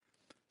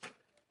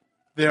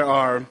There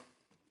are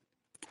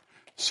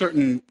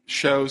certain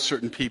shows,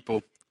 certain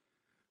people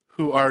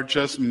who are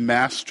just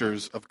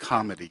masters of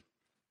comedy.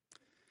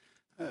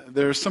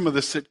 There are some of the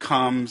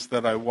sitcoms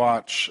that I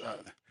watch.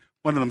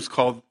 One of them is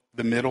called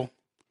The Middle.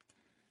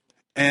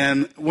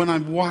 And when I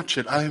watch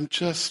it, I am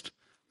just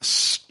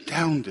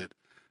astounded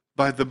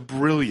by the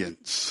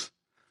brilliance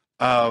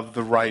of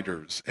the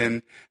writers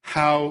and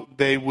how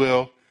they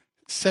will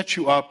set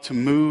you up to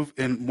move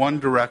in one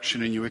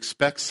direction and you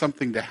expect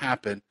something to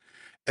happen.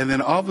 And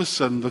then all of a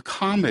sudden, the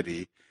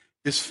comedy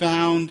is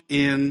found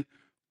in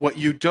what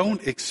you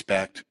don't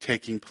expect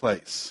taking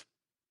place.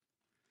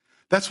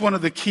 That's one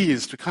of the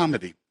keys to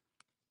comedy.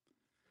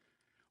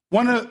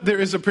 There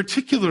is a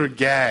particular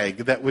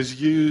gag that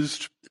was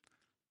used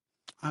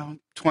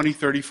 20,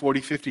 30,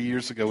 40, 50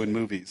 years ago in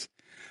movies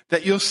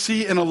that you'll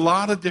see in a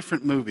lot of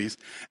different movies,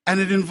 and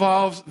it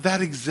involves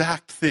that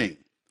exact thing.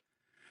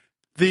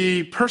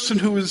 The person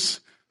who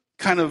has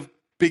kind of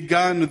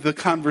begun the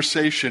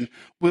conversation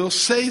will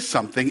say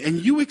something,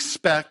 and you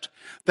expect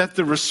that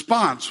the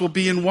response will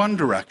be in one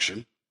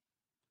direction,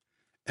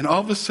 and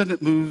all of a sudden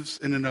it moves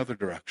in another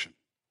direction.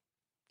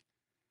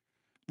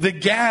 The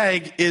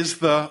gag is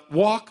the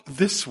walk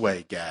this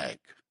way gag.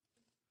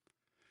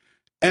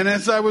 And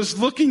as I was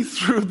looking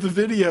through the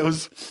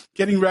videos,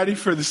 getting ready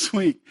for this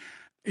week,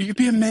 you'd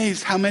be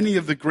amazed how many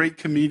of the great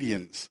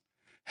comedians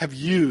have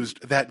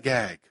used that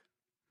gag.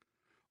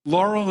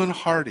 Laurel and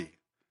Hardy,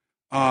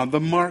 the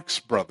Marx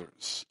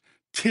Brothers,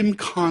 Tim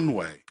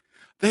Conway,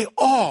 they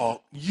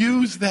all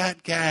use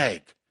that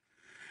gag.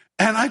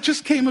 And I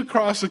just came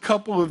across a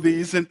couple of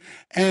these and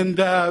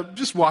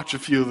just watch a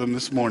few of them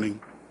this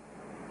morning.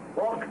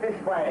 Walk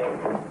this way.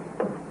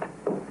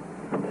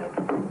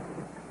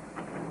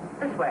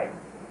 This way.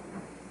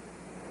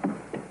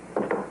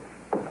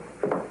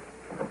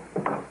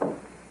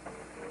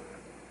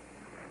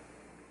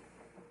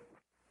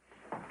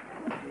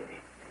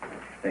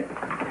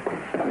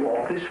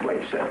 Walk this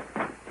way, sir.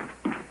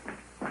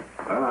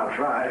 Well, I'll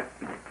try.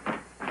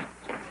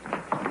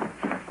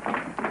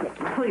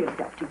 Pull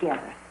yourself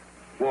together.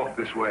 Walk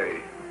this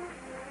way.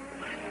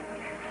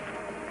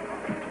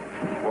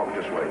 Walk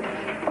this way.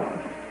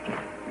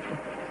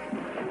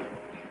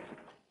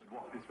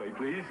 Walk this way,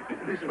 please.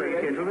 This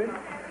way, gentlemen.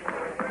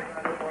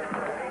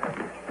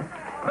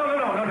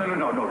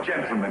 No,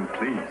 gentlemen,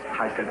 please.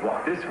 I said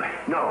walk this way.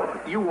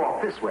 No, you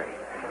walk this way.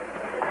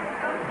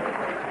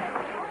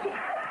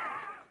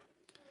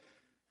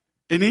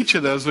 In each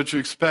of those, what you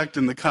expect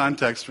in the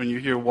context when you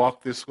hear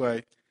walk this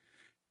way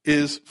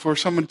is for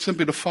someone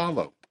simply to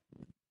follow.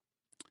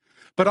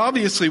 But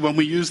obviously, when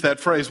we use that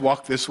phrase,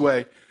 walk this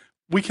way,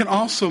 we can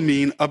also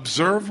mean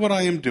observe what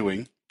I am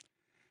doing,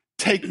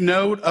 take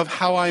note of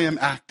how I am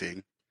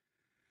acting,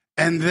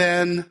 and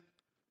then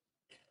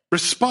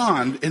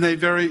respond in a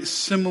very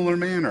similar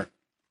manner.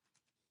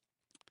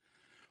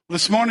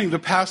 This morning, the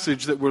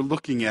passage that we're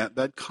looking at,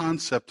 that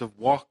concept of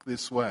walk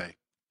this way,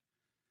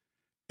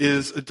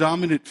 is a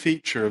dominant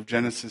feature of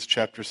Genesis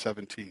chapter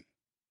 17.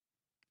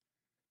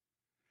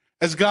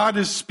 As God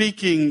is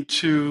speaking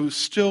to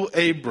still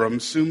Abram,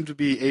 soon to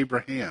be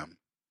Abraham,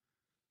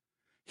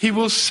 he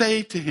will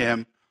say to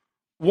him,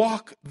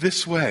 walk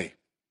this way.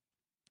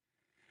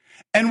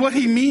 And what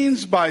he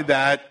means by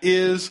that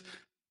is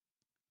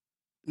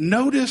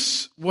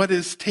notice what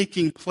is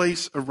taking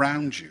place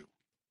around you,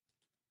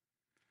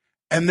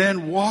 and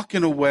then walk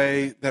in a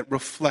way that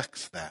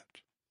reflects that.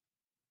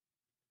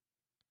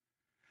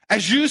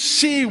 As you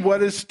see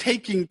what is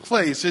taking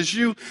place, as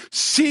you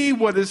see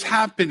what is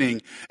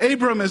happening,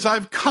 Abram, as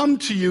I've come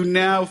to you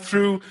now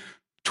through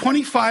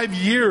 25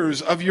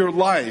 years of your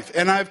life,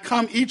 and I've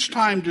come each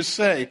time to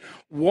say,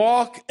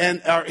 walk,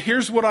 and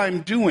here's what I'm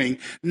doing.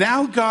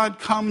 Now God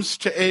comes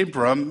to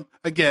Abram,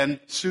 again,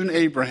 soon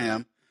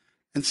Abraham,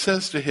 and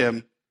says to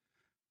him,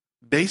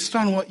 based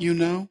on what you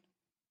know,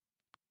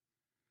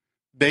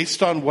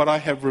 based on what I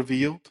have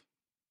revealed,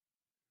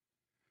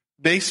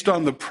 based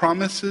on the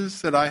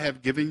promises that I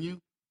have given you,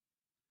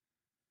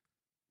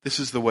 this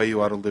is the way you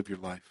ought to live your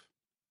life.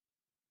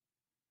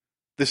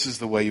 This is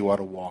the way you ought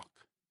to walk.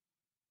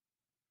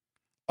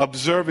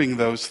 Observing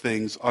those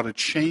things ought to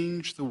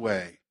change the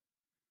way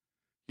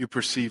you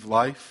perceive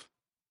life,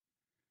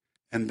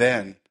 and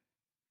then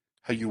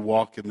how you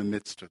walk in the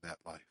midst of that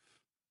life.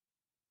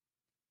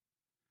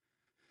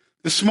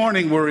 This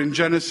morning we're in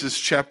Genesis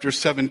chapter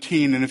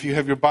 17, and if you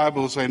have your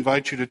Bibles, I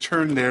invite you to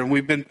turn there. And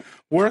we've been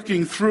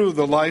working through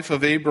the life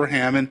of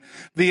Abraham, and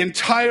the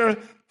entire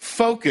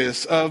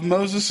focus of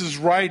Moses'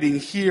 writing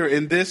here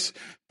in this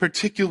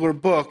particular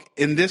book,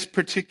 in this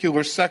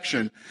particular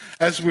section,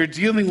 as we're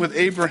dealing with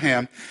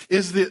Abraham,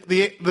 is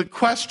the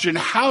question,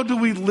 how do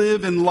we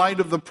live in light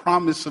of the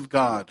promise of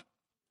God?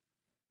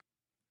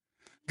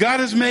 God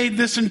has made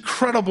this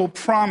incredible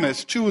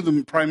promise, two of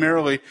them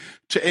primarily,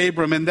 to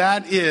Abram, and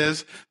that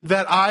is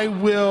that I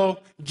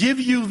will give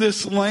you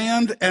this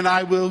land and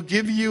I will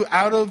give you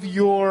out of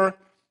your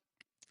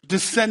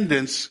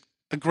descendants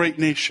a great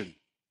nation.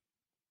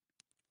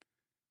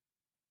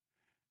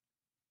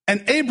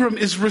 And Abram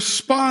is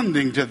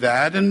responding to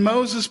that, and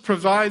Moses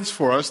provides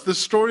for us, the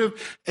story of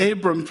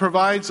Abram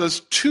provides us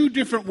two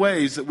different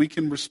ways that we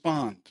can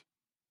respond.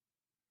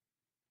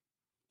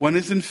 One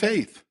is in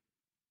faith,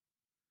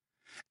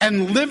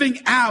 and living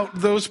out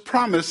those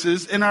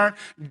promises in our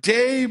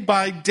day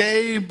by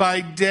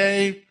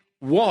day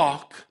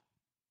walk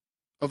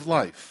of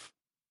life.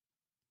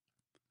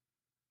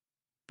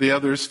 The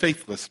other is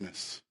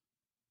faithlessness,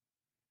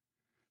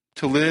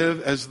 to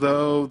live as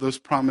though those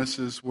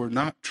promises were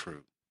not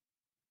true.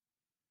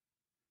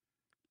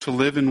 To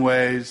live in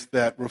ways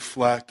that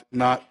reflect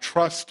not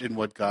trust in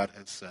what God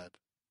has said,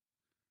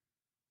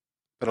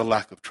 but a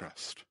lack of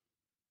trust.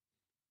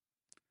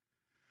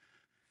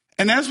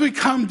 And as we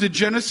come to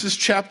Genesis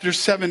chapter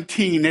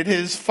 17, it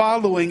is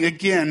following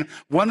again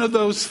one of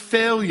those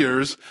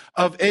failures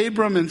of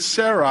Abram and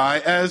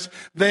Sarai as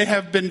they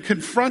have been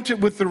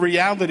confronted with the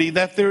reality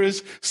that there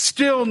is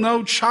still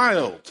no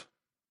child.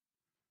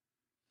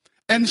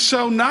 And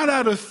so not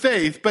out of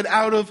faith, but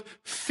out of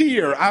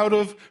fear, out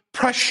of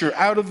pressure,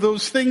 out of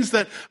those things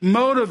that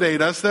motivate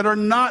us that are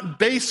not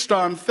based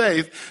on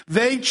faith,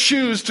 they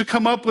choose to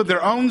come up with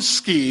their own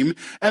scheme.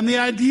 And the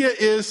idea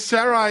is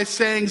Sarai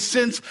saying,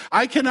 since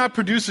I cannot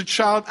produce a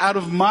child out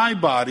of my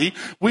body,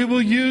 we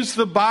will use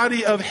the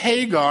body of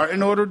Hagar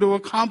in order to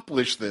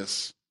accomplish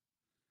this.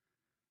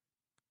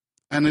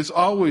 And it's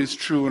always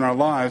true in our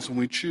lives when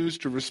we choose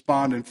to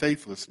respond in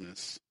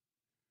faithlessness,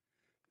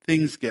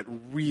 things get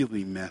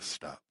really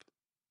messed up.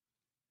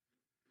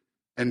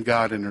 And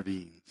God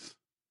intervenes.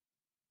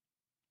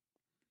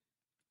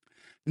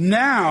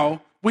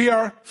 Now, we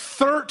are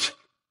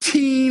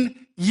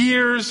 13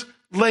 years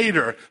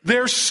later.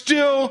 They're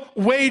still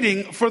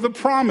waiting for the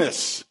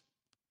promise.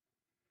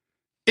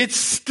 It's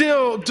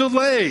still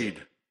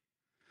delayed.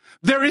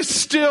 There is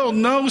still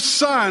no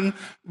son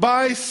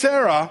by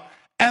Sarah,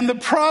 and the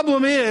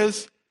problem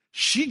is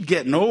she's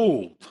getting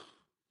old.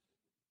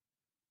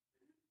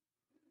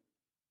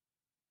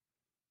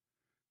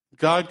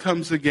 God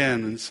comes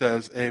again and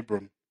says,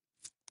 Abram,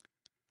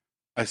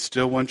 I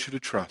still want you to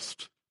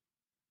trust.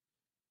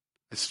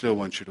 I still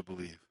want you to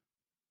believe.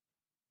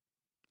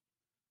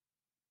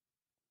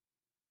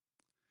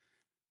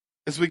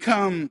 As we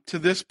come to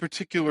this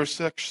particular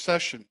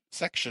section,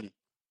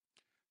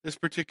 this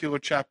particular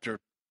chapter,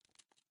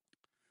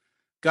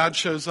 God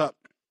shows up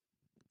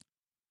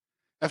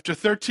after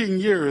 13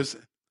 years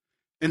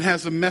and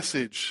has a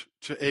message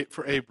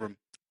for Abram.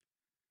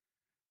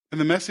 And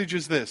the message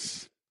is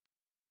this: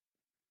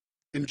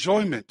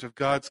 enjoyment of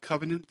God's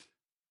covenant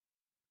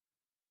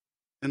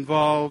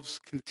involves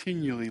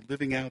continually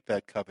living out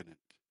that covenant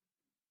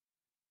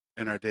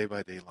in our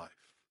day-by-day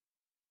life.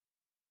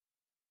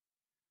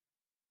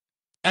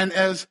 And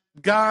as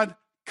God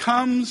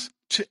comes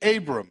to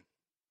Abram,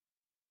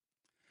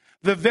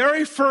 the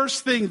very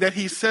first thing that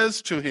he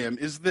says to him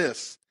is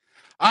this: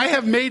 I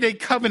have made a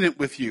covenant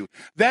with you.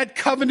 That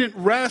covenant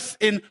rests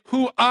in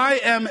who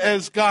I am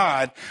as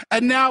God.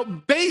 And now,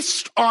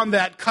 based on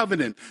that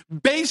covenant,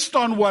 based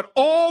on what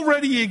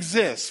already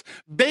exists,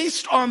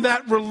 based on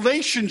that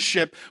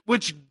relationship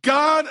which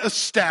God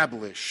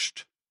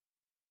established,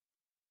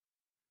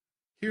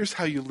 here's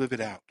how you live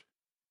it out.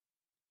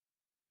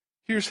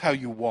 Here's how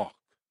you walk.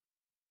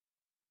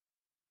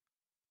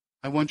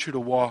 I want you to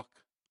walk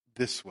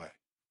this way.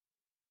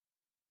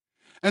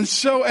 And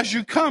so as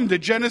you come to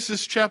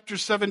Genesis chapter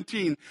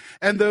 17,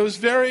 and those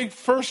very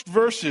first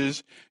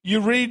verses, you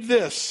read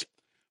this.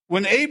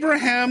 When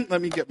Abraham,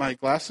 let me get my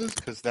glasses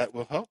because that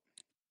will help.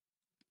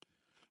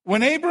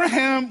 When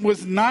Abraham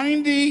was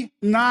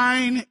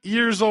 99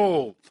 years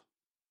old,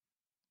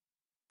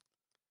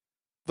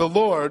 the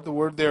Lord, the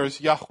word there is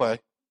Yahweh,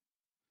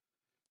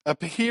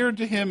 appeared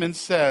to him and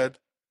said,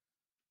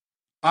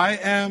 I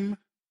am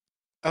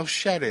El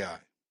Shaddai.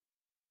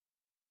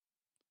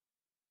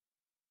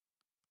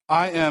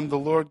 I am the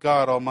Lord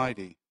God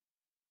Almighty.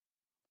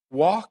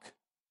 Walk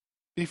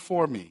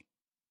before me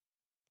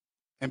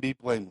and be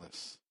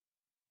blameless.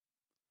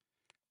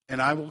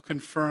 And I will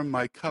confirm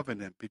my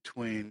covenant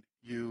between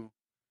you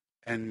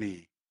and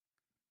me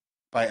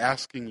by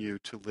asking you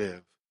to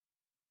live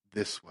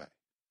this way.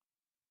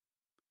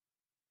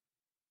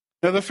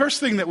 Now, the first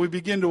thing that we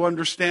begin to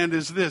understand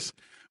is this.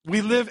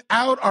 We live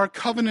out our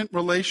covenant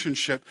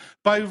relationship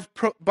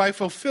by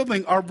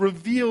fulfilling our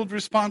revealed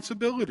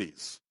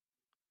responsibilities.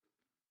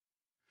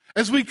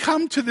 As we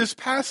come to this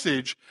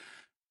passage,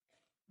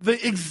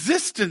 the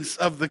existence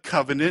of the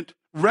covenant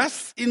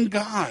rests in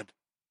God.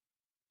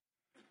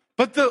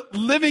 But the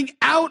living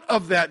out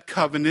of that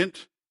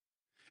covenant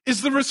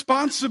is the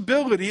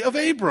responsibility of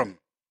Abram.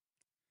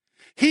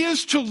 He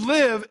is to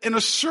live in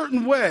a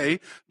certain way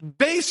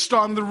based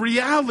on the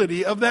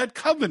reality of that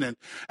covenant.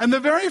 And the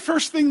very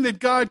first thing that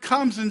God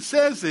comes and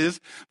says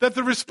is that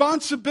the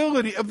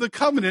responsibility of the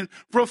covenant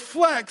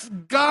reflects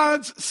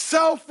God's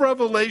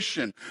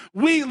self-revelation.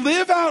 We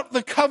live out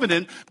the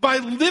covenant by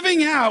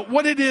living out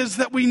what it is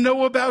that we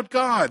know about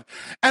God.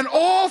 And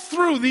all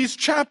through these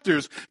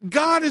chapters,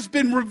 God has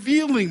been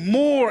revealing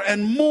more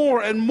and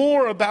more and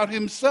more about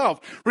himself.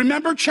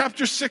 Remember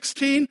chapter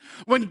 16,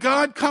 when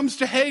God comes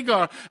to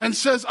Hagar and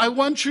says, I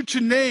want you to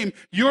name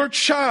your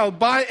child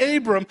by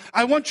Abram.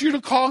 I want you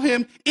to call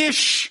him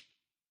Ish.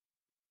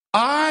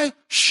 I,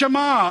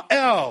 Shema,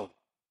 El.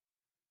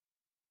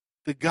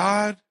 The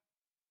God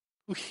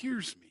who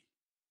hears me.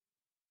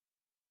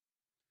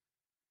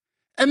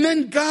 And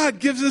then God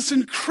gives this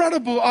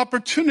incredible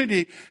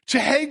opportunity to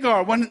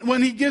Hagar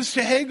when he gives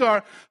to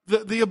Hagar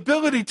the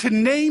ability to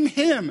name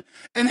him.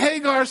 And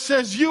Hagar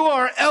says, you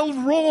are El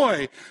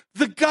Roi,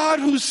 the God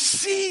who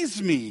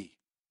sees me.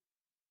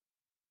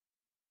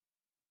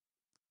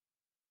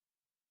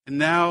 And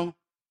now,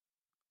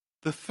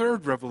 the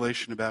third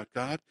revelation about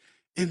God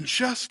in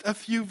just a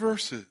few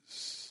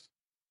verses.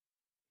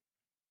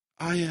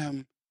 I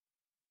am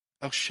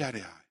El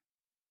Shaddai,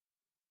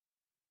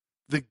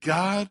 the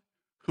God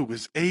who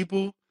is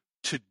able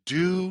to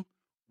do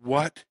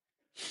what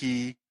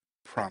he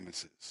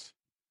promises.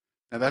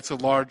 Now that's a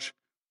large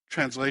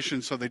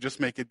translation, so they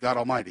just make it God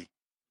Almighty.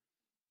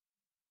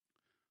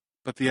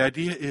 But the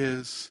idea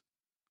is,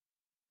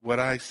 what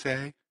I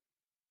say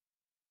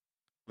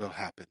will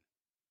happen,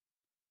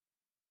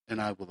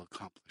 and I will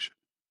accomplish it.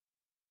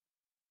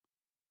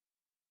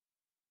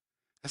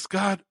 As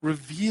God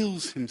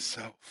reveals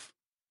himself,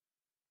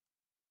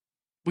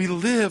 we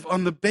live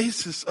on the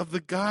basis of the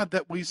God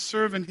that we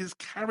serve and his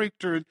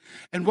character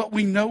and what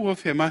we know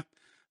of him.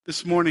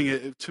 This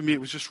morning, to me, it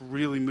was just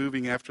really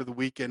moving after the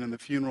weekend and the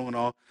funeral and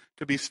all,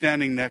 to be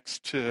standing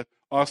next to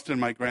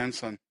Austin, my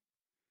grandson,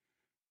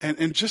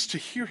 and just to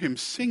hear him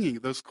singing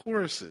those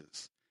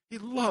choruses. He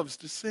loves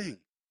to sing.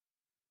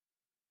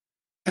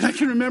 And I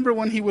can remember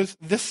when he was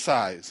this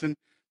size, and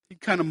he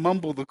kind of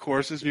mumbled the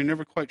choruses, and you're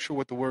never quite sure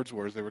what the words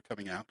were as they were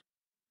coming out.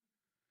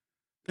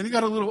 Then he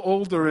got a little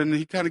older, and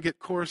he kind of get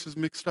choruses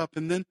mixed up.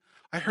 And then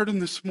I heard him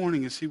this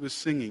morning as he was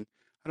singing.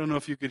 I don't know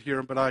if you could hear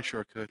him, but I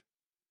sure could.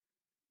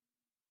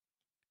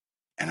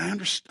 And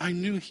I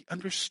knew he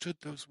understood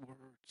those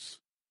words.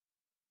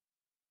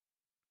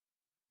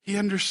 He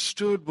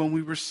understood when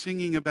we were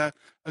singing about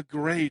a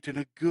great and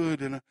a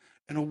good and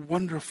a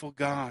wonderful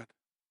God.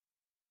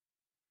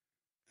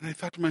 And I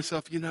thought to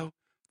myself,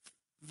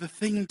 the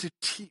thing to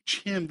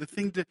teach him, the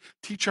thing to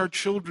teach our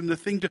children, the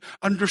thing to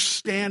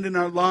understand in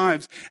our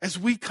lives as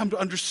we come to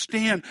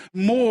understand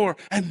more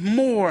and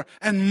more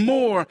and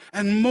more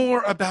and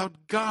more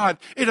about God,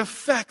 it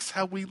affects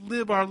how we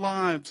live our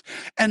lives.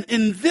 And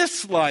in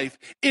this life,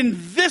 in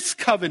this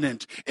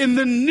covenant, in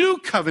the new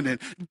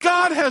covenant,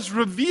 God has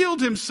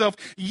revealed himself,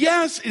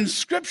 yes, in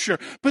Scripture,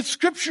 but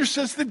Scripture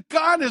says that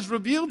God has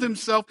revealed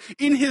himself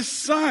in his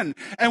Son.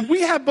 And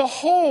we have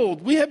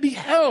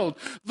beheld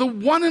the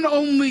one and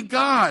only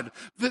God,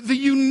 the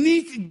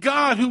unique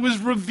God who was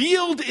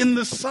revealed in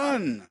the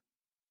Son.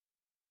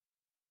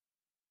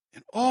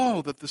 And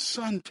all that the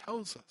Son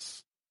tells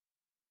us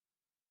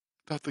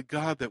about the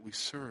God that we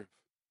serve.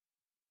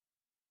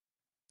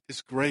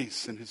 His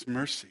grace and his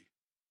mercy.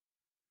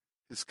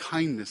 His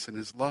kindness and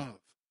his love.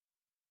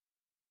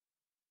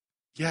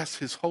 Yes,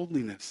 his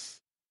holiness.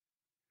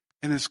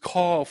 And his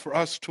call for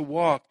us to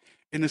walk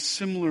in a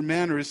similar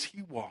manner as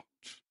he walked.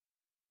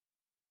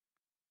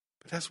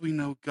 But as we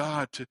know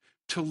God,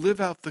 to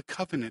live out the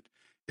covenant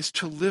is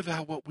to live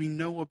out what we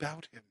know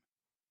about him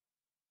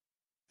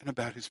and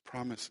about his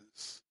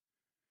promises.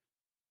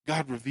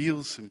 God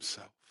reveals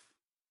himself.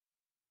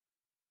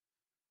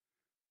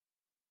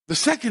 The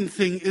second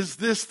thing is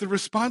this: the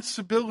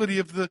responsibility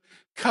of the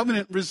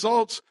covenant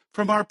results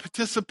from our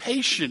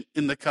participation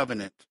in the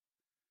covenant,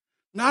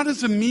 not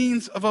as a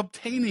means of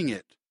obtaining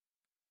it.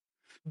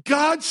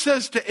 God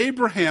says to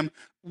Abraham,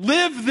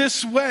 live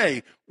this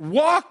way,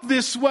 walk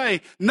this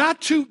way, not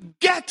to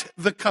get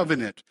the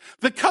covenant.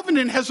 The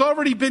covenant has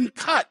already been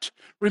cut.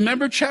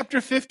 Remember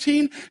chapter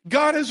 15?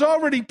 God has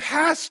already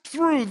passed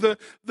through the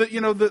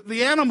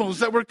animals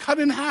that were cut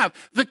in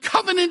half. The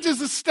covenant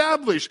is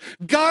established.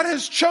 God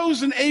has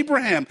chosen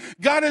Abraham.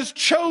 God has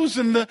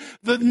chosen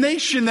the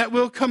nation that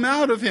will come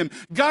out of him.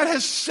 God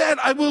has said,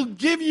 I will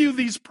give you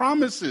these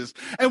promises.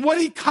 And what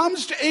he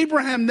comes to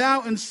Abraham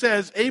now and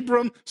says,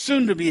 Abram,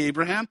 soon to be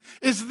Abraham,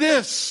 is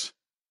this: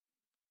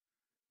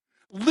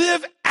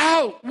 live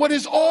out what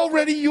is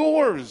already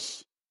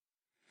yours.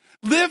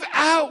 Live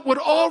out what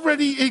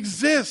already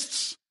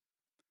exists.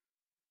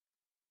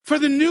 For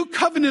the new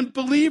covenant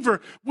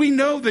believer, we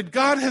know that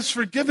God has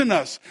forgiven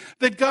us,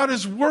 that God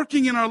is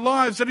working in our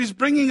lives, that he's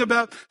bringing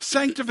about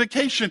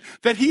sanctification,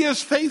 that he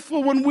is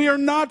faithful when we are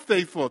not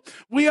faithful.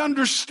 We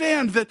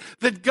understand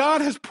that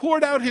God has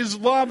poured out his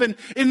love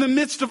in the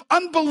midst of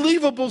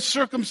unbelievable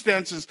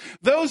circumstances,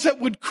 those that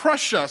would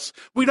crush us.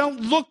 We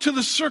don't look to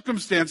the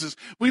circumstances.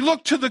 We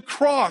look to the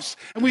cross,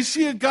 and we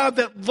see a God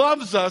that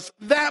loves us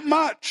that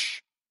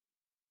much.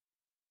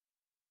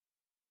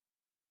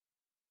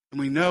 And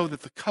we know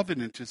that the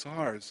covenant is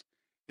ours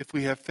if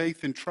we have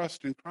faith and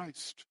trust in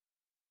Christ.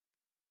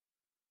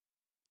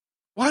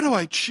 Why do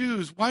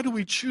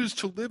we choose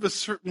to live a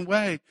certain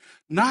way?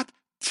 Not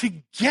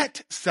to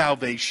get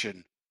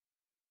salvation.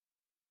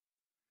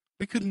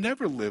 We could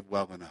never live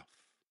well enough.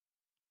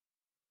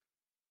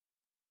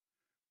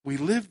 We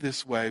live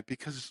this way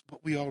because it's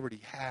what we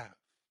already have.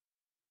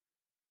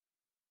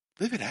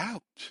 Live it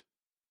out.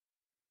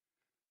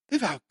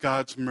 Live out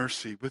God's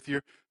mercy with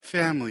your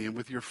family and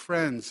with your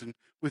friends and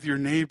with your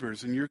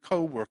neighbors and your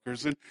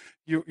co-workers and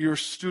your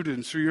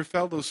students or your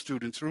fellow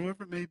students or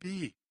whoever it may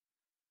be.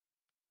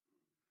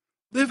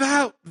 Live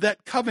out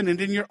that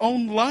covenant in your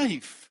own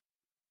life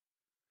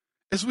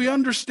as we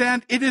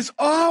understand it is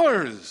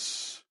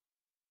ours.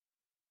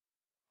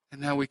 And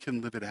now we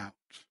can live it out.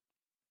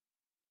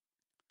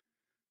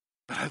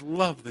 But I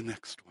love the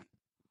next one.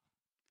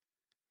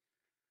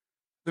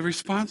 The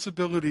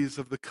responsibilities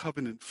of the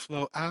covenant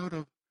flow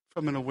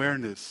from an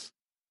awareness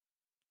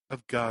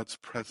of God's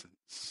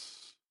presence.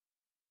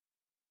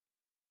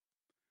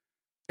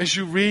 As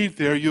you read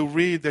there, you'll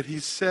read that he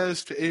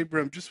says to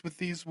Abram, just with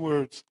these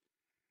words,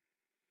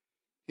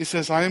 he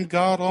says, I am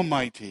God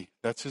Almighty.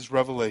 That's his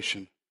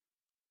revelation.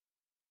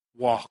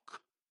 Walk.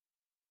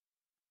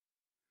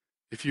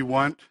 If you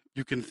want,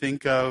 you can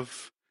think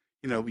of,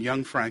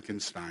 young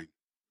Frankenstein.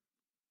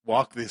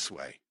 Walk this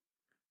way.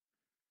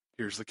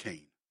 Here's the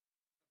cane.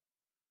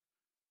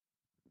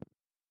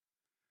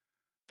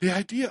 The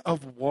idea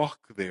of walk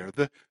there,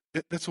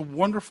 that's a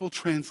wonderful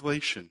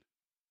translation.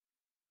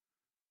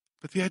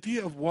 But the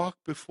idea of walk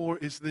before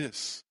is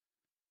this.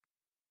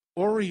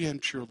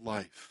 Orient your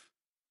life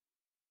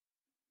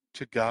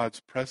to God's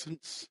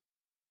presence,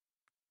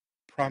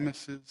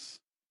 promises,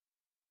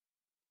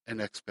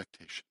 and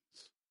expectations.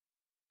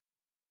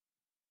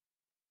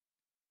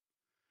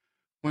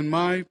 When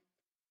my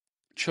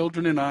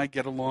children and I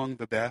get along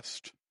the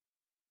best,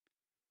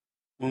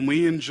 when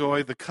we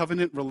enjoy the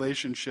covenant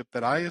relationship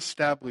that I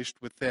established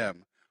with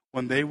them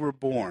when they were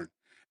born,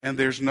 and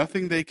there's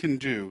nothing they can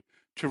do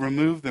to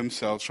remove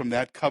themselves from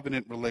that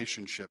covenant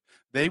relationship.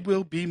 They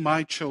will be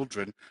my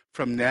children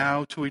from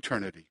now to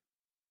eternity.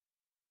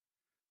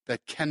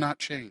 That cannot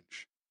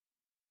change.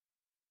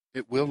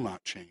 It will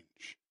not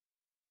change.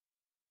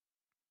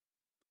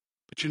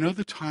 But you know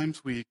the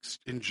times we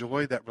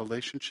enjoy that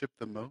relationship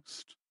the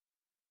most?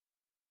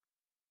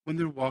 When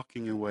they're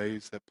walking in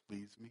ways that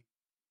please me.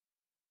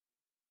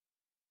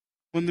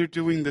 When they're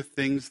doing the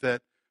things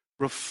that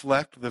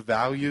reflect the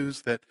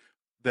values that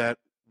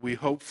we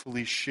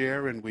hopefully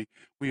share, and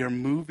we are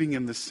moving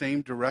in the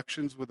same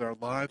directions with our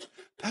lives,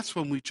 that's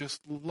when we just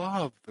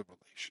love the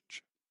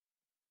relationship.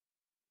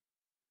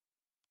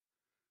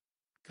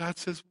 God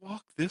says,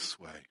 walk this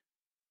way.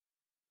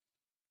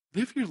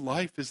 Live your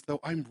life as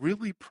though I'm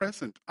really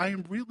present. I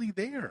am really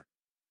there.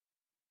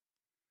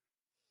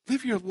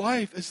 Live your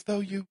life as though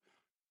you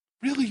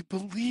really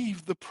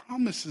believe the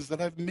promises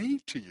that I've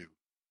made to you.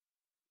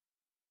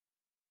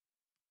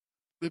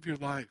 Live your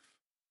life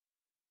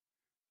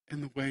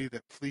in the way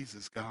that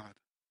pleases God.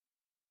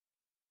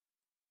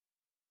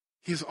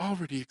 He has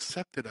already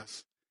accepted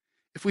us.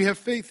 If we have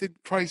faith in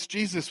Christ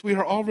Jesus, we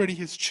are already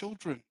his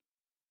children.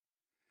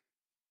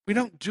 We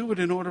don't do it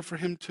in order for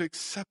him to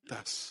accept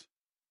us.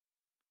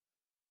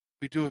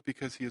 We do it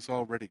because he has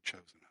already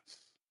chosen us.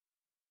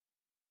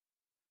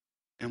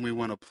 And we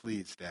want to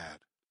please Dad.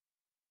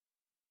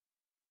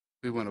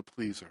 We want to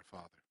please our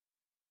Father.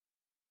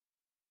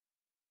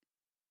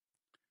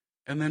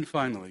 And then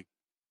finally,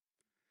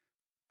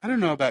 I don't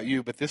know about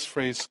you, but this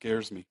phrase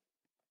scares me.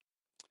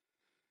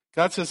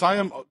 God says, I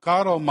am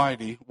God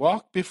Almighty.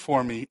 Walk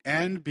before me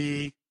and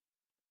be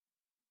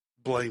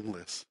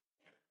blameless.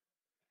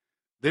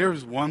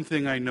 There's one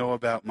thing I know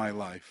about my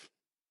life.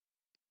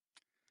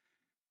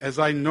 As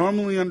I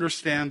normally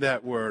understand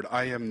that word,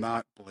 I am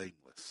not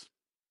blameless.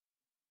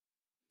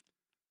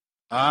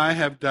 I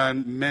have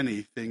done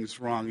many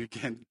things wrong.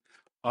 Again,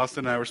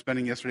 Austin and I were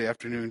spending yesterday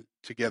afternoon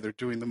together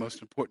doing the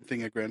most important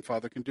thing a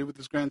grandfather can do with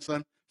his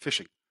grandson,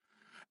 fishing.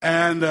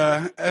 And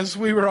as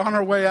we were on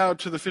our way out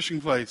to the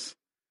fishing place,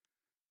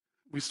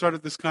 we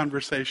started this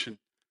conversation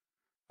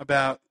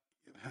about,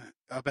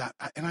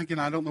 and again,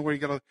 I don't know where you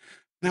got to.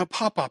 Now,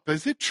 Pop-Up,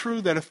 is it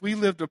true that if we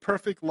lived a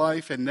perfect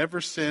life and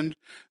never sinned,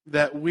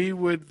 that we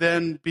would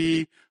then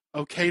be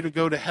okay to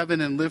go to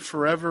heaven and live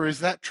forever?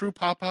 Is that true,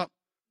 Pop-Up?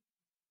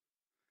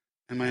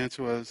 And my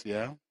answer was,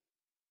 yeah.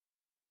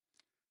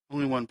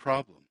 Only one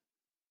problem.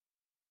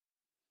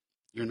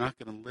 You're not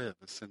going to live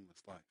a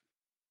sinless life.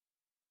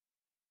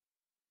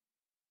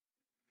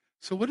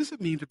 So what does it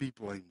mean to be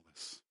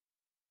blameless?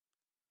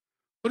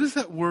 What does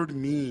that word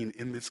mean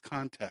in this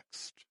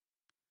context?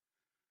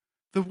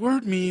 The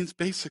word means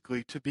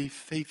basically to be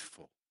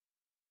faithful.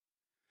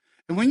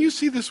 And when you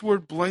see this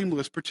word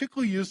blameless,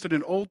 particularly used in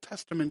an Old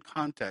Testament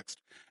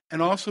context,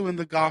 and also in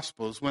the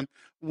Gospels, when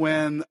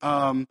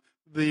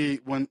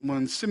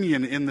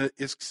Simeon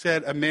is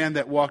said a man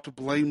that walked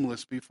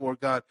blameless before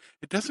God,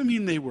 it doesn't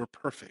mean they were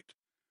perfect,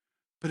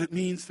 but it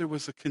means there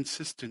was a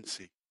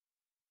consistency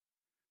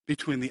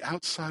between the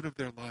outside of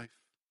their life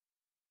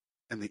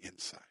and the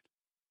inside.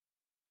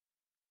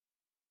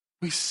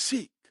 We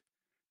seek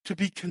to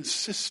be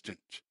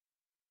consistent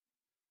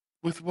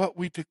with what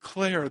we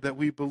declare that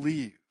we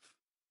believe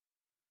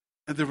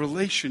and the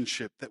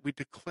relationship that we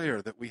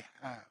declare that we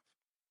have.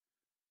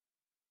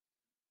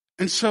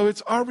 And so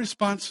it's our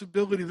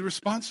responsibility. The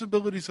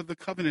responsibilities of the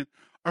covenant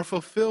are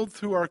fulfilled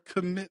through our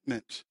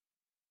commitment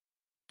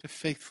to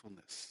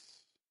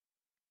faithfulness,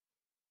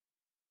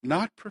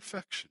 not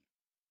perfection.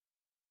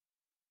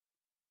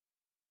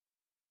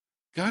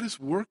 God is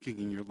working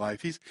in your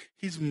life.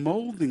 He's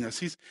molding us.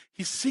 He's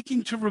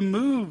seeking to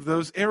remove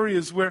those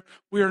areas where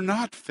we are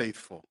not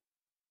faithful.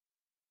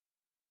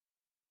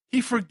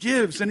 He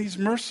forgives, and he's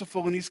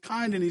merciful, and he's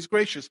kind, and he's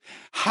gracious.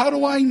 How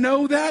do I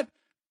know that?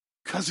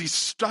 Because he's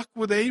stuck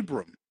with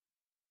Abram.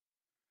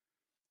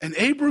 And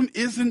Abram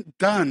isn't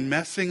done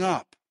messing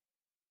up.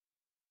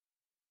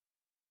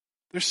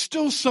 There's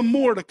still some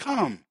more to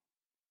come.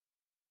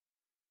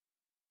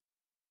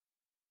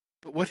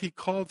 But what he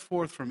called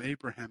forth from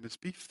Abraham is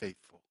be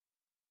faithful.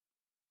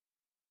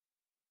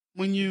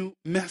 When you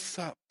mess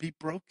up, be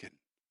broken.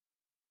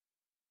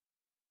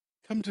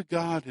 Come to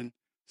God and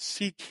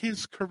seek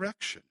his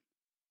correction.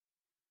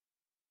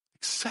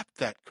 Accept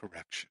that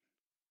correction.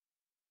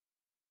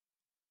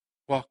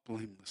 Walk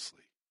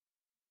blamelessly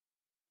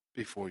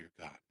before your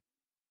God.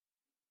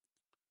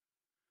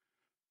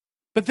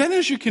 But then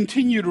as you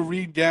continue to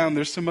read down,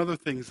 there's some other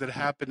things that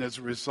happen as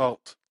a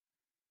result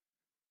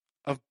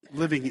of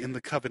living in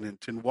the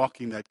covenant and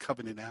walking that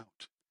covenant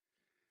out.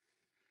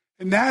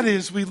 And that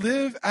is, we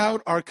live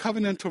out our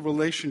covenantal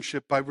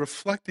relationship by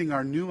reflecting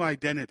our new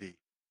identity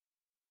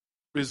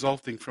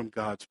resulting from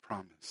God's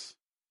promise.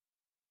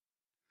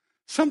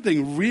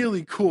 Something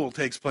really cool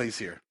takes place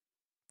here.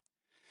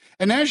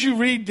 And as you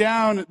read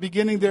down,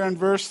 beginning there in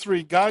verse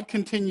 3, God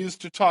continues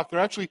to talk. There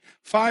are actually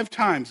 5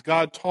 times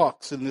God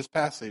talks in this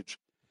passage.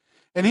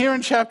 And here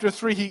in chapter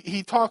 3,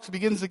 he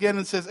begins again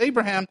and says,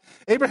 Abraham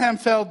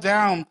fell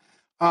down,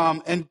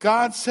 and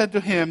God said to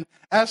him,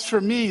 as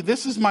for me,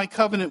 this is my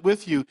covenant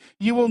with you.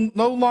 You will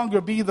no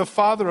longer be the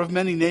father of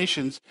many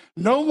nations.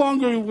 No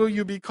longer will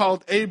you be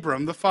called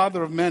Abram, the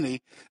father of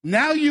many.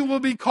 Now you will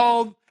be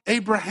called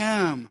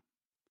Abraham,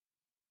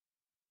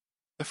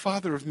 the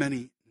father of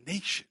many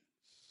nations.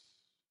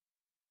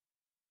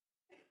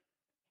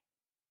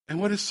 And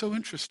what is so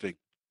interesting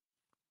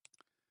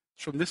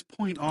is from this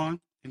point on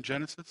in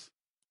Genesis,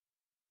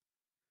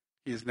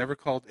 he is never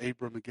called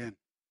Abram again.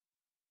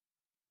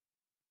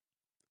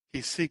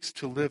 He seeks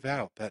to live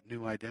out that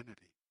new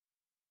identity.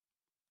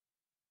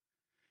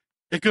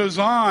 It goes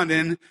on,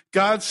 and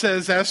God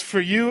says, as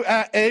for you,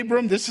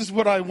 Abram, this is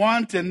what I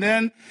want. And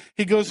then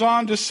he goes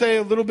on to say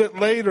a little bit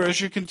later, as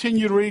you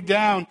continue to read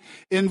down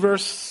in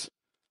verse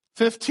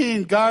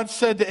 15, God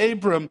said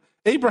to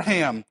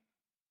Abraham,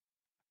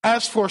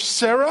 as for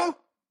Sarah,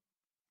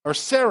 or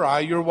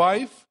Sarai, your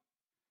wife,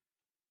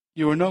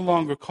 you will no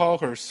longer call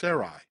her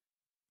Sarai.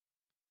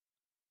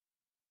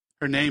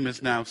 Her name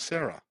is now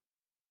Sarah,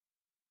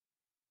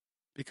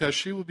 because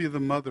she will be the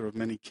mother of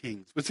many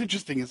kings. What's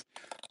interesting is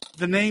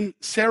the name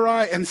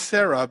Sarai and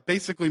Sarah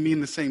basically mean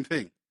the same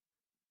thing.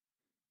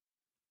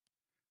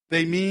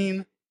 They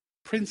mean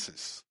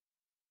princess.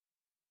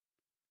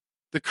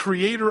 The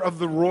creator of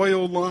the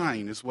royal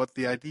line is what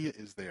the idea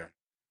is there.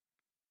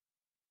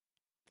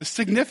 The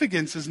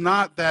significance is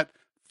not that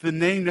the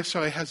name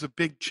necessarily has a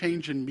big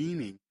change in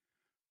meaning,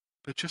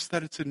 but just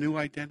that it's a new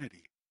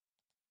identity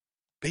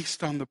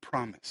based on the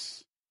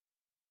promise.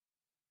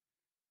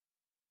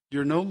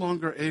 You're no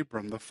longer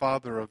Abram, the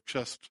father of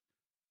just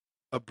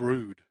a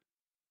brood.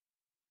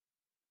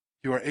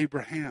 You are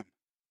Abraham,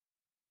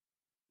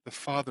 the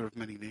father of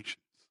many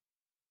nations.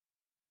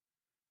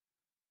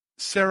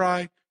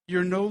 Sarai,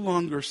 you're no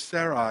longer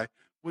Sarai,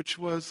 which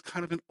was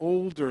kind of an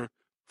older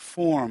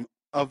form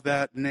of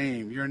that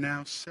name. You're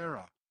now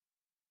Sarah.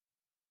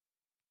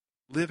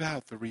 Live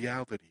out the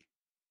reality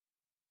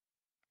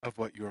of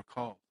what you're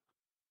called.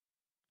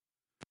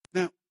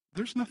 Now,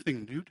 there's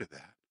nothing new to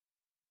that.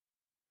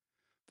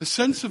 The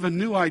sense of a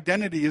new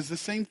identity is the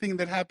same thing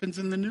that happens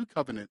in the new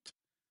covenant.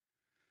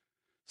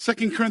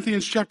 2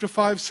 Corinthians chapter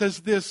 5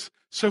 says this,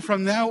 so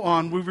from now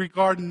on we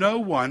regard no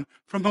one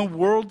from a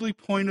worldly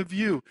point of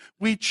view.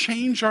 We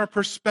change our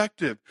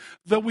perspective.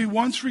 Though we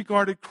once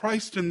regarded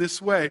Christ in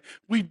this way,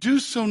 we do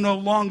so no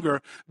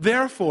longer.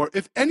 Therefore,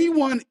 if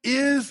anyone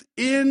is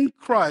in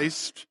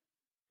Christ,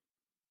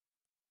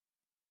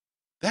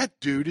 that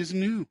dude is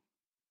new.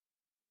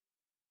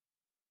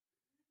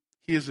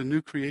 He is a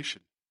new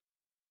creation.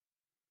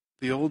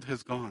 The old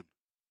has gone.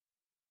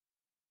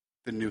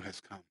 The new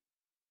has come.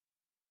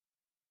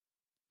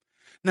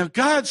 Now,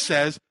 God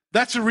says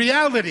that's a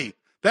reality.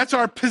 That's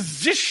our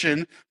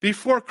position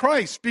before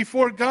Christ,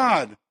 before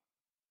God.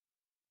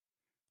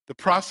 The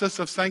process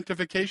of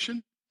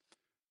sanctification.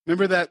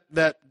 Remember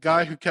that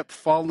guy who kept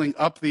falling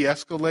up the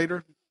escalator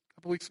a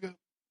couple weeks ago?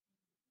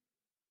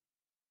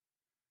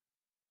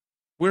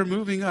 We're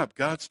moving up.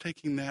 God's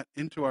taking that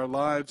into our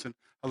lives and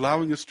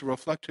allowing us to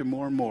reflect Him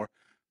more and more.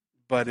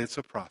 But it's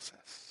a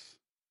process.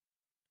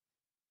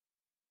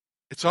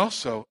 It's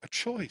also a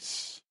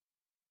choice.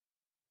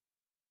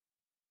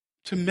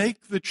 To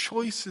make the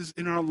choices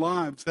in our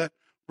lives that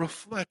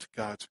reflect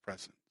God's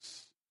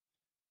presence.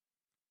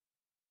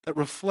 That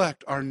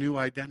reflect our new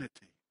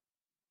identity.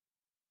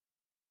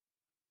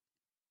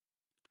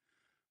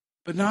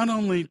 But not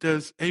only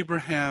does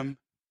Abraham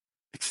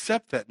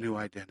accept that new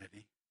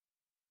identity,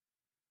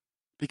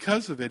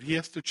 because of it, he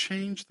has to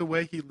change the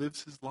way he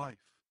lives his life.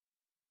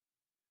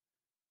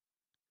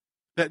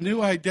 That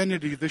new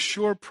identity, the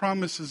sure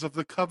promises of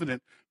the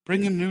covenant,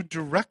 bring a new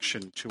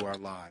direction to our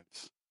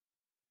lives.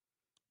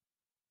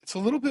 It's a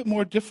little bit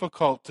more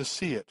difficult to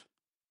see it.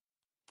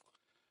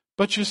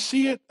 But you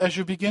see it as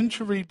you begin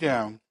to read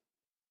down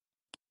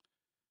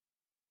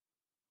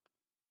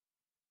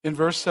in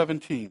verse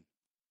 17.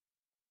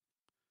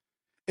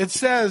 It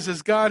says,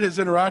 as God has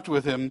interacted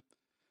with him,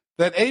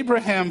 that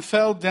Abraham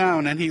fell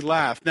down and he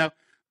laughed. Now,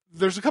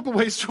 there's a couple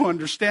ways to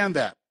understand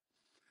that.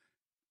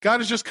 God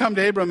has just come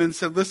to Abraham and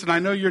said, listen, I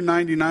know you're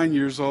 99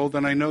 years old,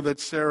 and I know that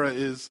Sarah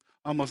is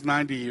almost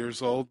 90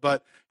 years old,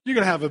 but you're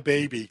going to have a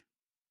baby.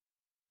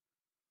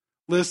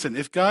 Listen,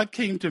 if God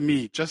came to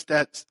me just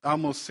at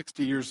almost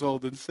 60 years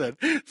old and said,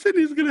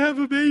 Sydney's going to have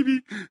a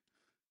baby,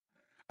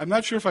 I'm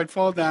not sure if I'd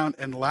fall down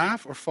and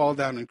laugh or fall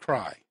down and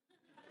cry.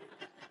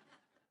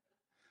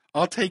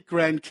 I'll take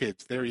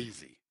grandkids. They're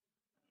easy.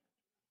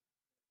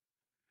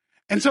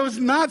 And so it's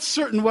not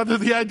certain whether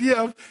the idea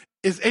of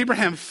is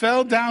Abraham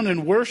fell down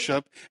in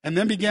worship and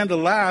then began to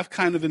laugh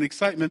kind of in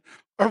excitement,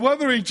 or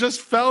whether he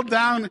just fell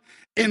down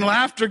in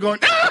laughter going,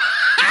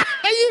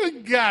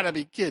 you gotta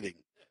be kidding.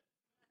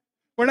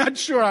 We're not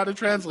sure how to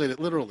translate it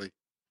literally.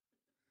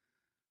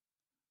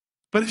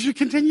 But as you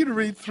continue to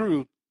read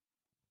through,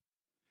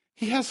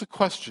 he has a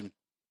question.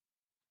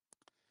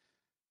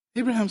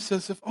 Abraham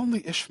says, if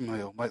only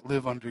Ishmael might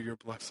live under your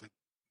blessing.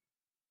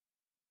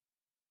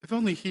 If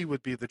only he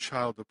would be the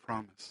child of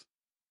promise.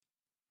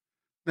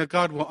 Now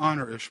God will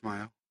honor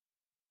Ishmael,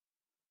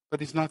 but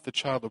he's not the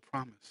child of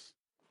promise.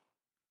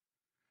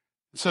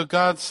 So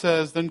God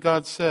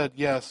said,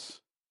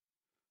 yes,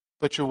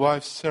 but your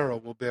wife Sarah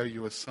will bear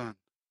you a son.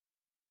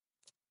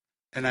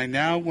 And I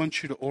now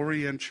want you to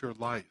orient your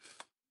life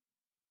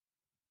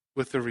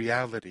with the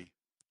reality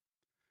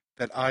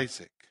that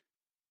Isaac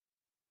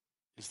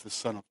is the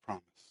son of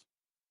promise.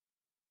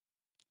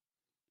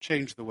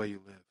 Change the way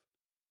you live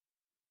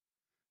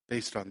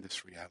based on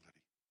this reality.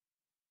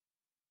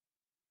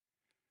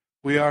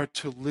 We are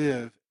to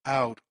live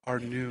out our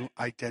new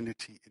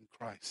identity in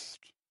Christ.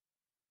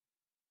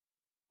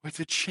 We're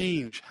to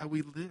change how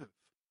we live.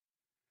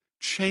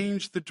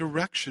 Change the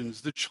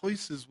directions, the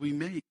choices we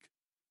make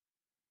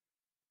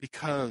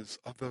because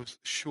of those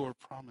sure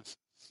promises.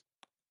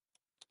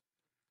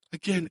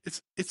 Again,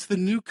 it's the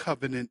new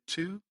covenant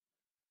too.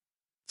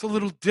 It's a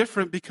little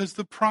different because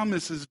the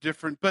promise is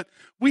different, but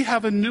we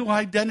have a new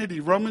identity.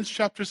 Romans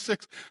chapter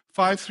 6,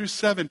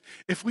 5-7.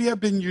 If we have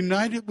been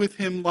united with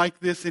him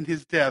like this in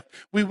his death,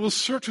 we will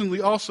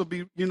certainly also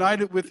be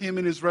united with him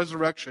in his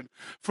resurrection.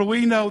 For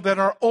we know that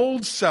our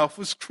old self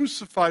was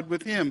crucified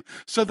with him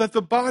so that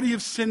the body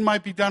of sin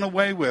might be done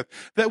away with,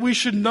 that we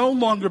should no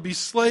longer be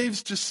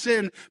slaves to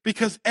sin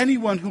because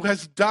anyone who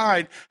has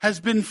died has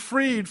been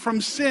freed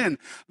from sin.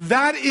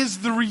 That is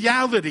the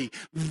reality.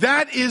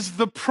 That is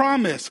the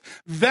promise.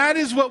 That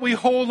is what we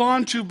hold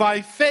on to by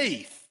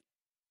faith.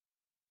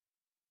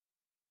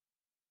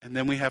 And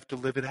then we have to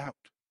live it out.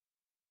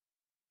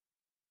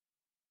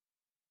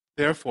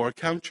 Therefore,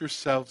 count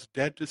yourselves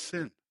dead to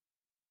sin,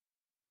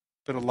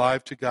 but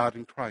alive to God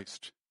in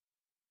Christ.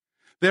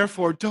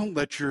 Therefore, don't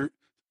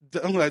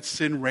let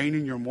sin reign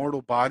in your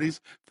mortal bodies,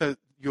 that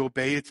you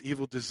obey its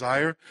evil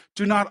desire.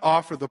 Do not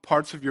offer the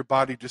parts of your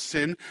body to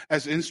sin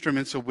as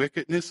instruments of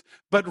wickedness,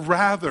 but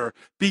rather,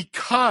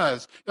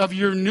 because of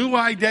your new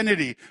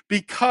identity,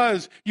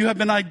 because you have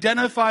been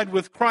identified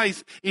with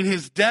Christ in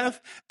his death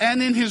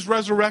and in his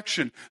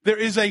resurrection, there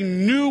is a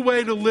new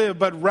way to live,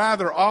 but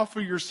rather offer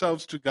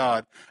yourselves to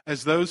God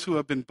as those who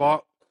have been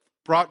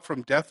brought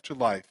from death to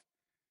life,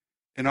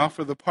 and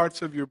offer the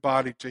parts of your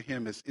body to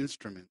him as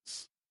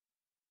instruments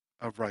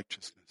of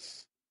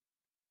righteousness.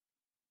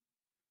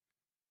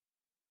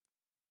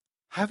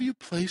 Have you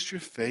placed your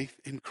faith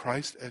in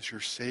Christ as your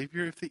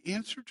Savior? If the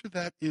answer to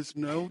that is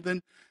no,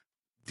 then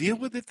deal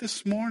with it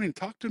this morning.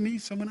 Talk to me,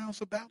 someone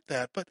else about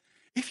that. But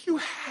if you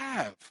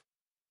have,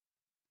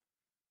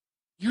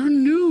 you're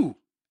new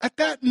at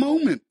that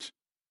moment.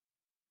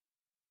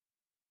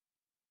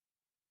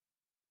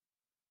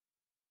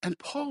 And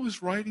Paul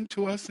is writing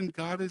to us and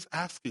God is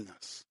asking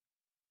us,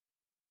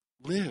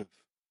 live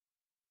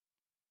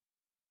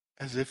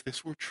as if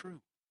this were true.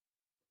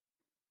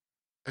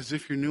 as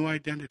if your new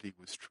identity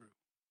was true.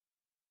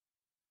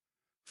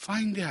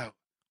 Find out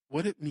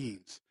what it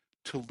means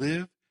to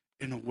live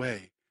in a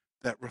way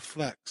that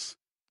reflects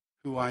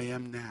who I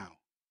am now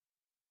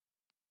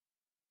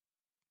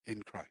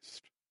in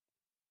Christ.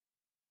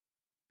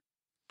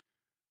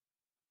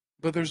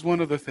 But there's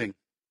one other thing.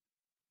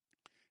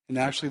 And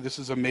actually, this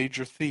is a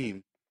major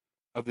theme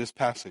of this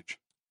passage.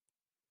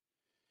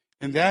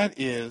 And that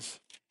is,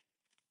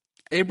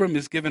 Abram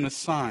is given a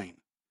sign.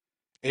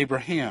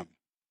 Abraham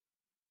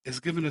is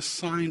given a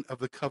sign of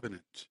the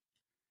covenant.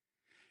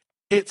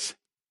 It's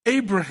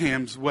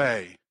Abraham's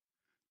way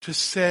to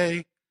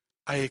say,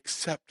 I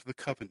accept the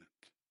covenant.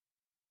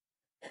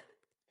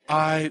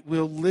 I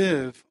will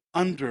live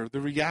under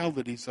the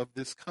realities of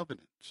this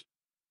covenant.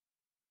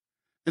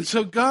 And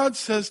so God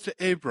says to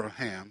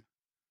Abraham,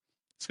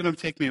 it's going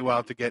to take me a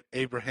while to get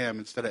Abraham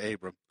instead of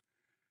Abram.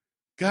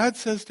 God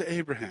says to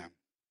Abraham,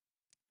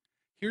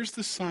 here's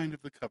the sign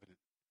of the covenant.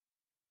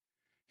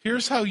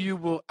 Here's how you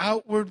will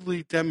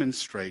outwardly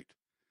demonstrate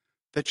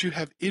that you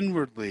have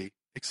inwardly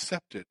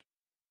accepted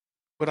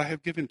what I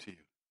have given to you.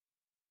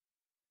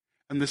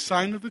 And the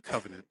sign of the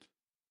covenant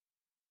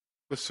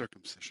was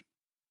circumcision.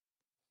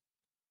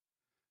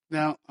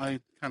 Now,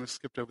 I kind of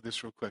skipped over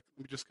this real quick.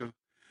 Let me just go.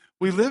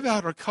 We live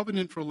out our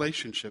covenant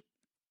relationship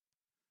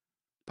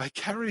by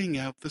carrying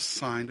out the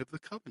sign of the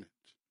covenant.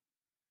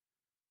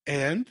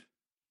 And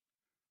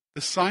the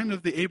sign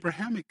of the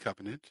Abrahamic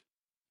covenant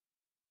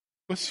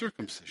was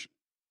circumcision.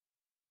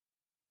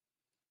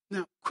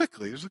 Now,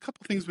 quickly, there's a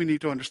couple things we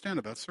need to understand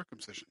about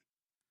circumcision.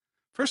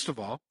 First of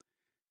all,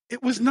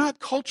 it was not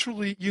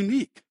culturally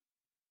unique.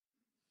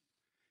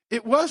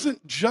 It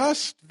wasn't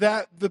just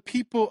that the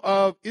people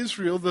of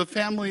Israel, the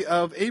family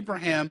of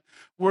Abraham,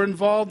 were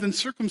involved in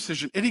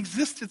circumcision. It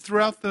existed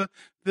throughout the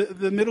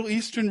Middle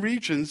Eastern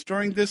regions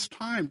during this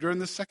time, during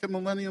the second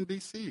millennium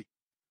BC.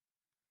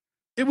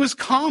 It was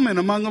common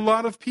among a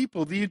lot of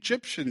people. The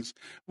Egyptians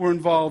were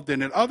involved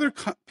in it. Other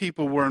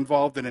people were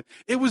involved in it.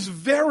 It was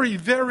very,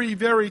 very,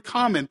 very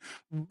common.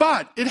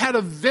 But it had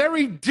a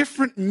very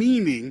different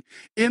meaning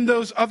in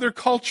those other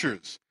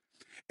cultures.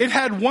 It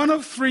had one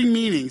of three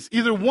meanings.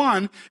 Either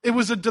one, it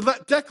was a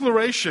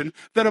declaration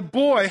that a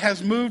boy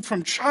has moved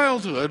from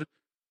childhood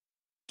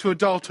to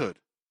adulthood.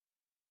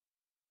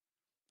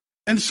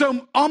 And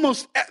so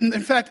almost,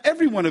 in fact,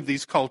 every one of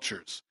these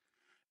cultures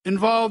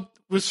involved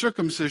with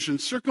circumcision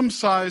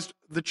circumcised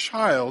the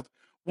child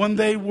when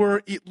they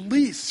were at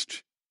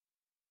least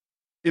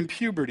in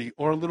puberty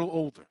or a little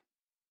older.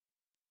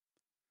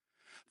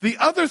 The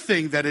other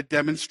thing that it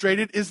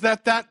demonstrated is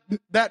that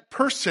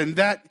person,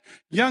 that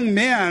young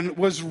man,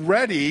 was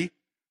ready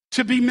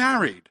to be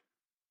married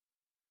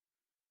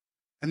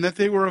and that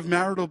they were of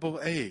marital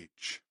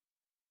age.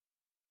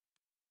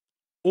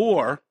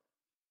 Or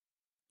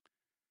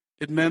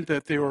it meant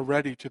that they were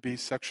ready to be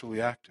sexually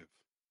active.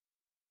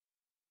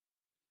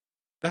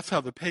 That's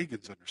how the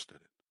pagans understood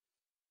it.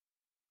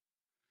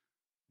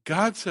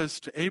 God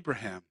says to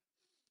Abraham,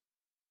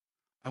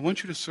 I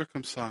want you to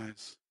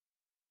circumcise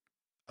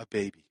a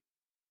baby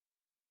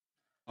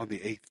on the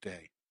 8th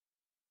day,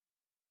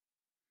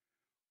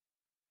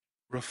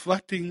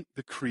 reflecting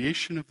the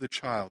creation of the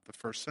child the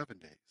first 7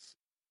 days,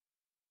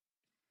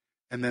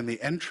 and then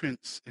the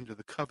entrance into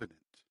the covenant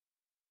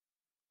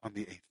on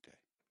the 8th day.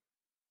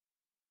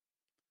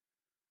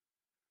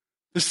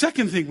 The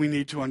second thing we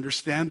need to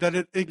understand, that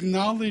it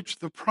acknowledged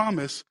the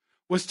promise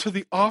was to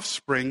the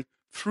offspring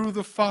through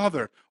the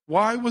father.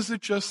 Why was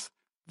it just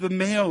the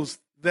males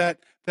that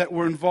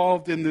were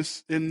involved in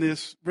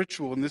this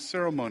ritual, in this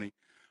ceremony?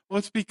 Well,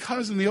 it's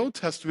because in the Old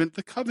Testament,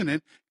 the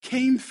covenant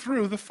came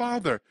through the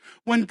Father.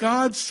 When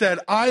God said,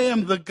 I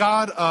am the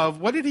God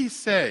of, what did he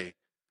say?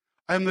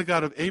 I am the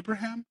God of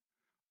Abraham.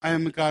 I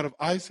am the God of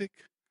Isaac.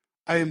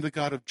 I am the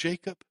God of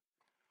Jacob.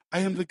 I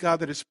am the God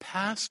that has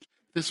passed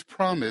this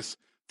promise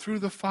through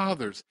the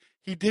fathers.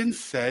 He didn't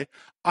say,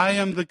 I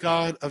am the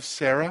God of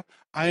Sarah.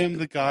 I am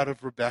the God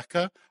of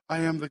Rebecca.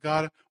 I am the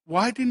God of...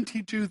 Why didn't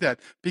he do that?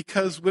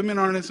 Because women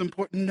aren't as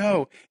important?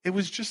 No. It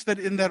was just that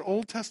in that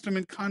Old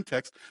Testament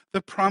context,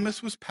 the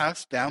promise was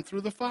passed down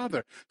through the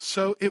father.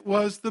 So it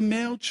was the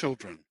male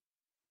children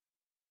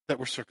that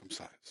were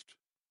circumcised.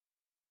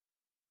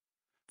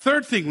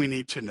 Third thing we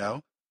need to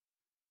know,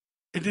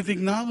 it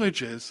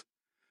acknowledges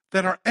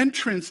that our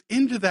entrance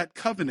into that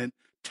covenant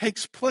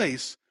takes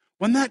place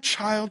when that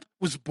child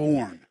was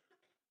born.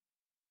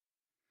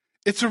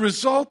 It's a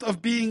result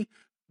of being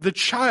the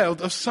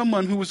child of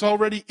someone who was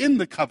already in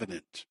the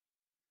covenant.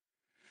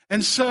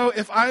 And so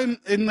if I'm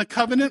in the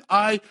covenant,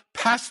 I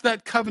pass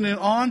that covenant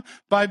on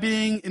by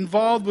being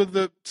involved with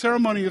the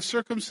ceremony of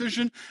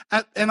circumcision,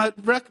 and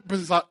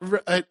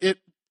it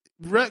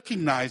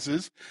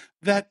recognizes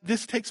that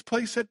this takes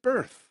place at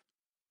birth.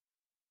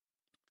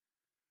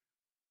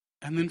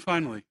 And then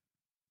finally,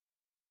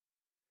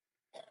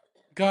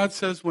 God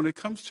says when it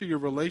comes to your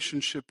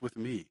relationship with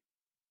me,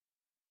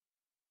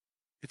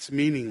 it's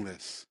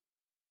meaningless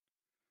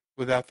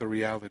without the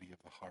reality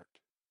of the heart.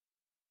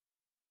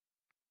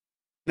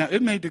 Now,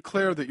 it may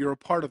declare that you're a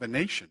part of a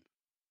nation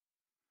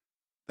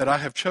that I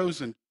have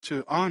chosen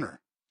to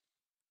honor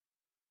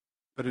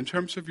But in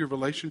terms of your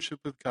relationship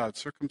with God,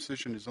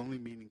 circumcision is only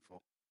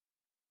meaningful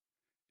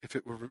if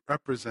it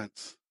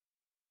represents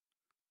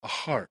a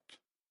heart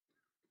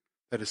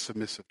that is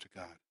submissive to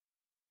God.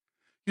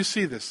 You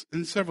see this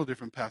in several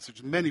different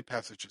passages, many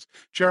passages.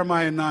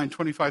 Jeremiah 9,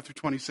 25 through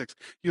 26.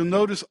 You'll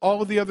notice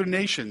all of the other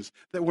nations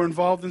that were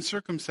involved in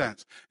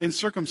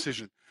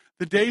circumcision.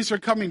 The days are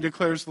coming,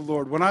 declares the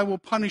Lord, when I will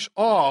punish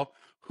all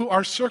who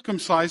are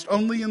circumcised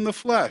only in the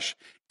flesh.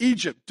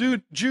 Egypt,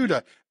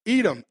 Judah,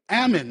 Edom,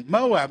 Ammon,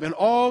 Moab, and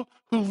all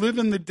who live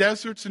in the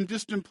deserts and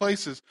distant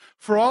places.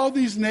 For all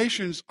these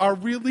nations are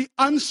really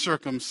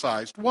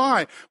uncircumcised.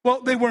 Why?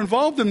 Well, they were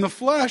involved in the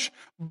flesh,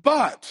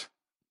 but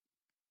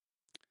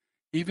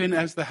even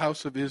as the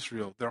house of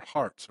Israel, their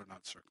hearts are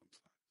not circumcised.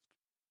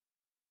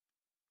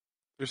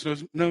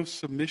 There's no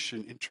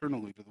submission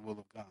internally to the will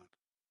of God.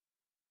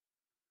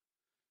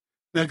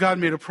 Now, God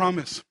made a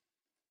promise.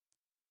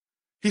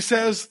 He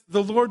says,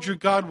 the Lord your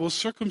God will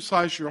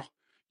circumcise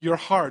your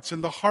hearts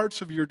and the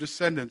hearts of your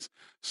descendants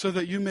so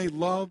that you may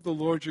love the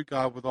Lord your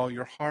God with all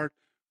your heart,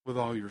 with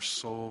all your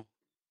soul,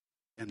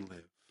 and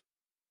live.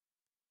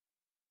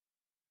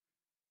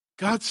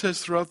 God says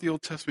throughout the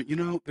Old Testament,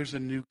 there's a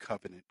new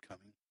covenant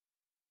coming.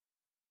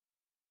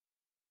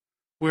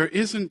 Where it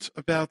isn't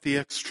about the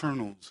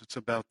externals, it's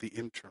about the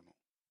internal.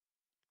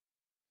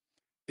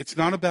 It's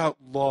not about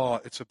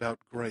law, it's about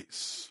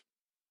grace.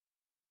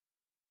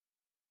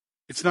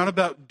 It's not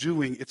about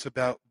doing, it's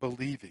about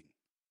believing.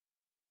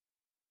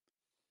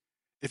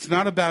 It's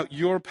not about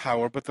your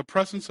power, but the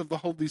presence of the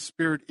Holy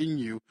Spirit in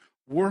you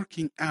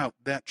working out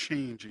that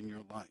change in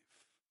your life.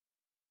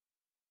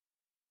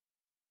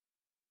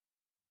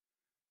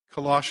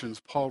 Colossians,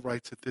 Paul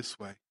writes it this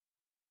way.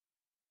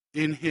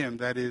 In him,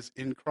 that is,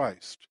 in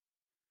Christ,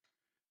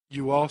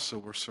 you also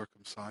were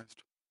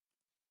circumcised.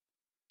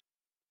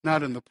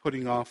 Not in the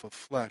putting off of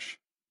flesh,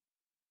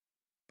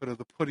 but of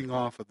the putting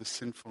off of the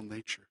sinful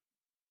nature.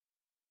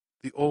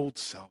 The old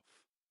self.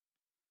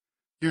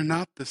 You're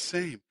not the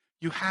same.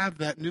 You have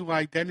that new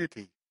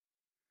identity.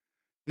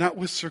 Not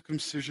with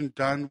circumcision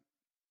done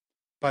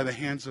by the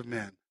hands of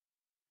men,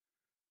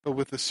 but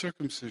with the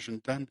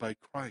circumcision done by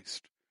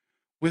Christ.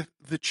 With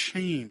the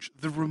change,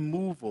 the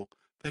removal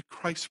that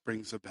Christ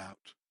brings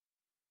about.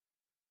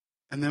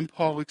 And then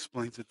Paul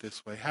explains it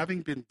this way.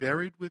 Having been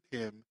buried with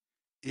him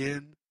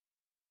in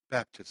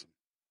baptism,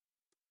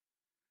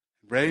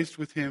 raised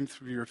with him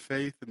through your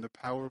faith in the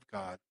power of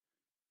God,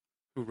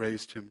 who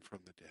raised him from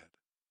the dead.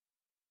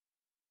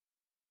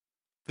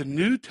 The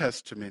New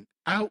Testament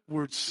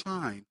outward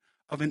sign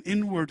of an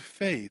inward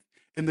faith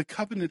in the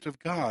covenant of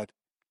God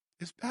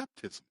is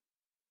baptism.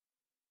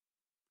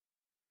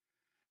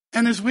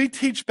 And as we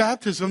teach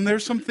baptism,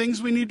 there's some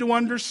things we need to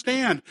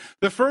understand.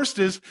 The first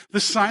is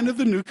the sign of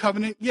the new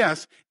covenant,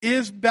 yes,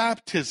 is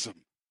baptism.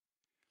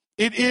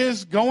 It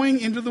is going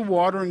into the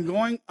water and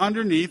going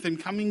underneath and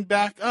coming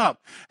back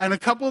up. And a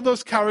couple of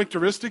those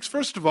characteristics,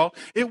 first of all,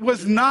 it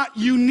was not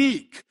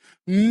unique.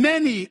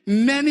 Many,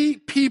 many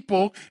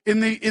people in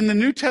the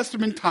New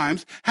Testament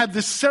times had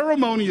the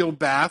ceremonial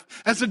bath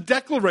as a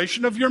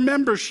declaration of your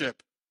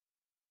membership.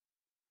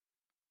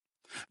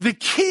 The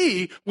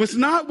key was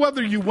not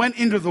whether you went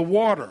into the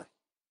water,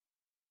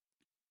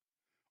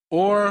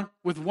 or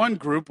with one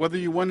group, whether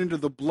you went into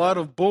the blood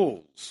of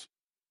bulls.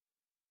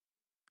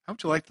 How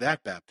would you like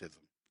that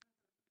baptism?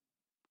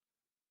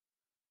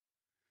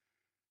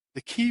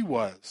 The key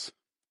was,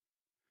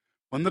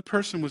 when the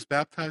person was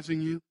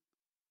baptizing you,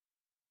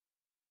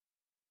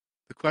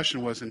 the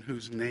question was, in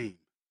whose name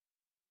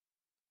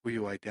were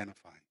you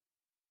identifying?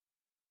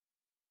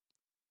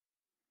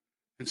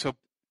 And so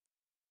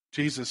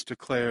Jesus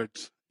declared,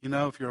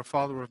 if you're a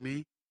follower of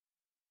me,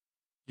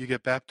 you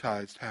get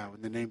baptized how?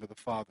 In the name of the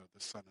Father,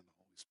 the Son, and the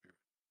Holy Spirit.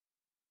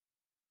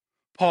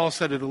 Paul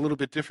said it a little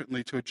bit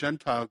differently to a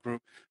Gentile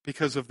group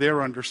because of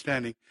their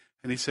understanding.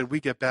 And he said, we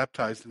get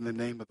baptized in the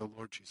name of the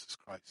Lord Jesus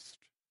Christ.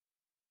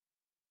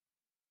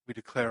 We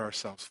declare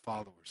ourselves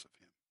followers of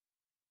him.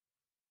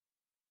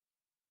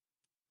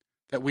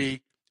 That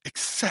we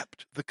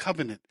accept the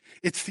covenant.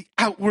 It's the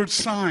outward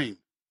sign.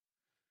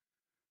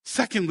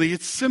 Secondly,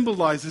 it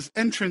symbolizes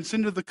entrance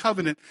into the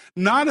covenant,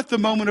 not at the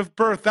moment of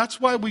birth.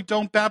 That's why we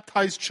don't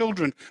baptize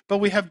children, but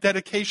we have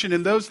dedication.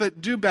 And those that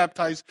do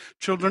baptize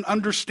children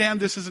understand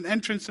this is an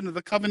entrance into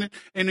the covenant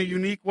in a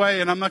unique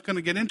way, and I'm not going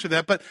to get into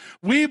that. But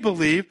we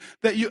believe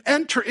that you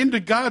enter into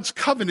God's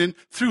covenant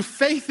through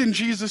faith in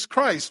Jesus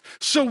Christ.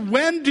 So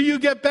when do you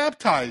get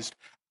baptized?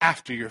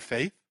 After your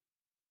faith.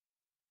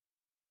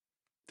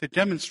 To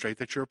demonstrate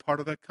that you're a part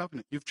of that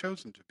covenant you've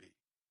chosen to be.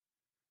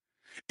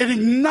 It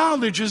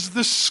acknowledges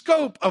the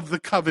scope of the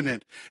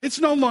covenant. It's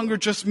no longer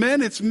just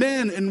men, it's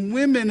men and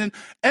women and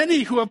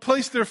any who have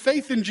placed their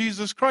faith in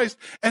Jesus Christ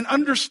and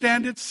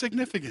understand its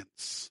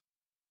significance.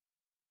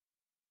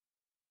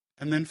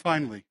 And then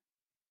finally,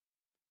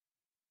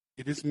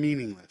 it is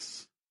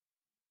meaningless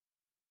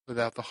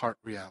without the heart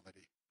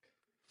reality.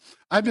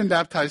 I've been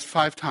baptized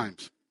 5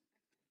 times.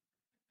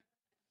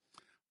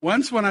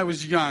 Once when I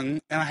was young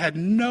and I had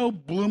no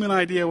blooming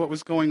idea what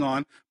was going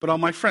on, but all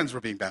my friends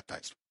were being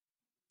baptized.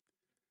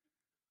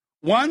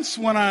 Once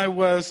when I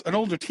was an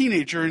older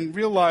teenager and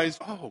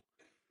realized, oh,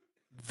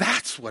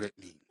 that's what it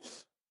means.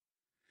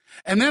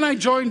 And then I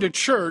joined a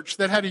church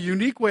that had a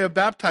unique way of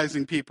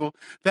baptizing people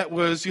that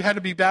was you had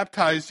to be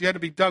baptized, you had to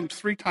be dunked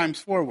 3 times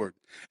forward.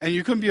 And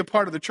you couldn't be a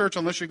part of the church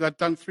unless you got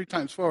dunked 3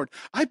 times forward.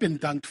 I've been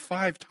dunked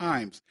 5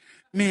 times.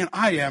 Man,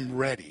 I am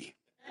ready.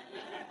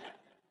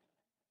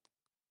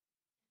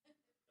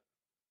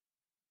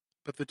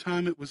 But the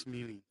time it was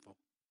meaningful,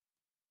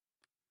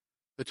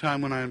 the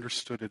time when I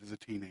understood it as a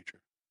teenager,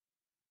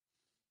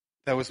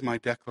 that was my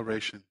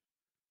declaration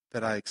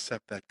that I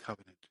accept that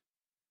covenant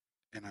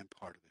and I'm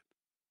part of it.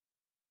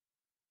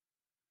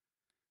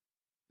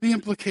 The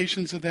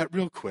implications of that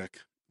real quick.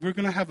 We're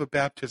going to have a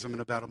baptism in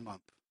about a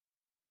month.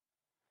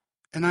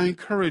 And I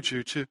encourage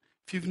you to,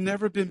 if you've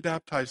never been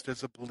baptized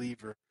as a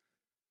believer,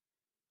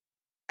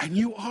 and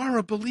you are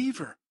a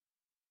believer,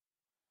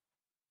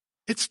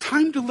 it's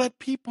time to let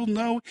people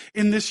know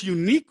in this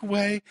unique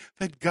way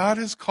that God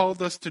has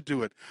called us to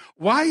do it.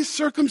 Why is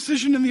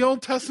circumcision in the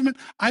Old Testament?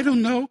 I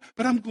don't know,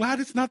 but I'm glad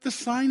it's not the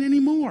sign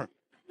anymore.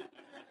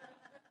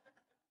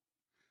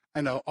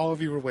 I know, all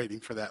of you were waiting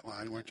for that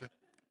line, weren't you?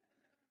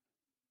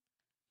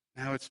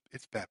 Now it's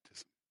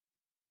baptism.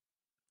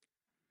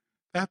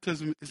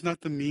 Baptism is not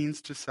the means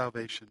to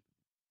salvation,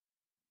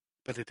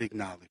 but it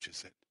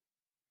acknowledges it.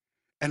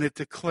 And it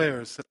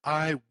declares that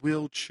I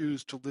will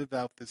choose to live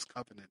out this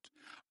covenant.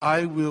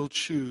 I will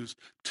choose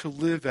to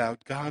live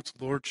out God's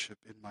lordship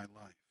in my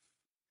life.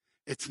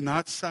 It's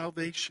not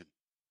salvation.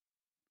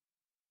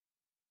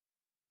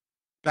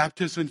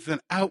 Baptism is an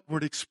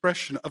outward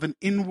expression of an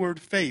inward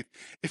faith.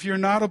 If you're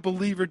not a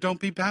believer, don't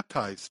be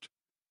baptized.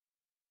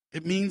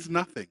 It means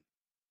nothing.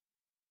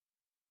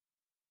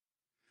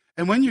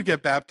 And when you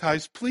get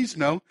baptized, please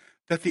know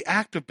that the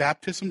act of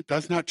baptism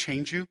does not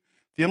change you.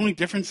 The only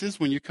difference is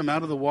when you come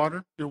out of the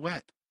water, you're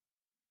wet.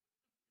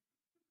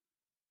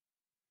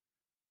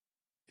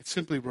 It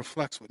simply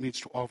reflects what needs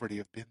to already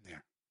have been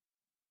there.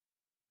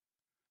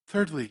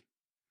 Thirdly,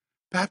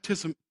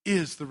 baptism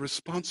is the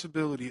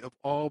responsibility of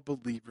all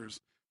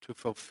believers to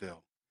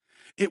fulfill.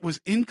 It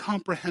was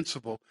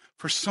incomprehensible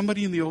for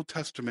somebody in the Old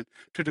Testament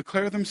to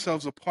declare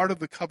themselves a part of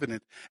the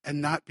covenant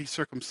and not be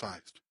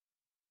circumcised.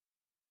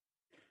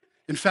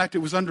 In fact, it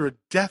was under a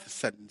death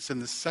sentence in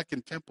the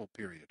Second Temple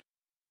period.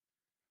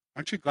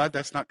 Aren't you glad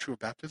that's not true of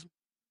baptism?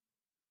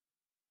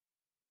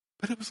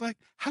 But it was like,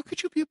 how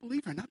could you be a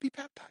believer and not be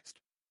baptized?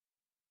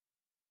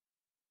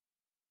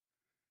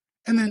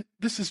 And then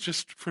this is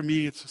just, for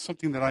me, it's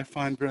something that I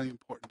find very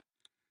important.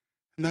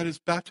 And that is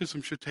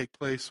baptism should take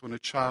place when a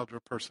child or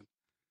a person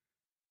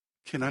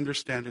can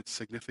understand its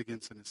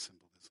significance and its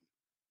symbolism.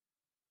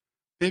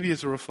 Maybe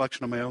as a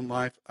reflection of my own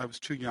life, I was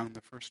too young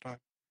the first time.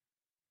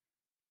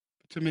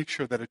 But to make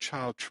sure that a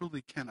child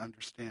truly can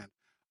understand,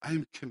 I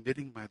am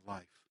committing my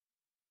life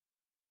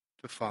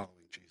to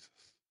following Jesus.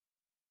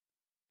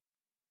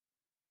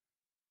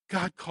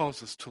 God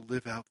calls us to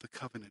live out the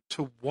covenant,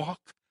 to walk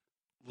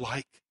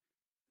like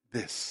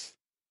this,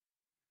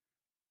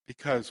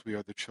 because we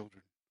are the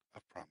children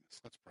of promise.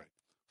 Let's pray.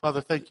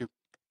 Father, thank you.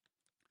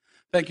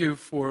 Thank you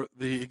for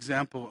the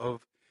example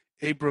of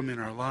Abram in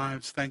our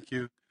lives. Thank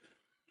you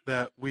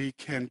that we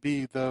can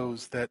be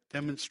those that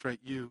demonstrate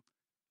you,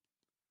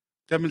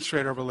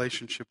 demonstrate our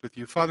relationship with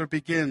you. Father,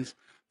 begins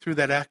through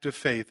that act of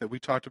faith that we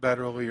talked about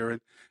earlier.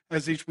 And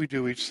as we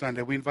do each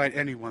Sunday, we invite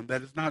anyone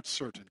that is not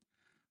certain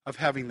of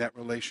having that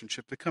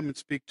relationship to come and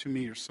speak to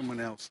me or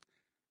someone else.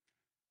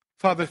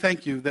 Father,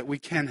 thank you that we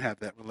can have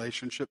that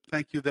relationship.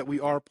 Thank you that we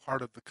are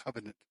part of the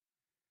covenant.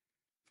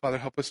 Father,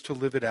 help us to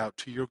live it out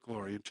to your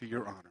glory and to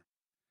your honor.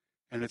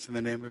 And it's in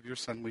the name of your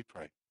Son we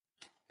pray.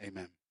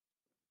 Amen.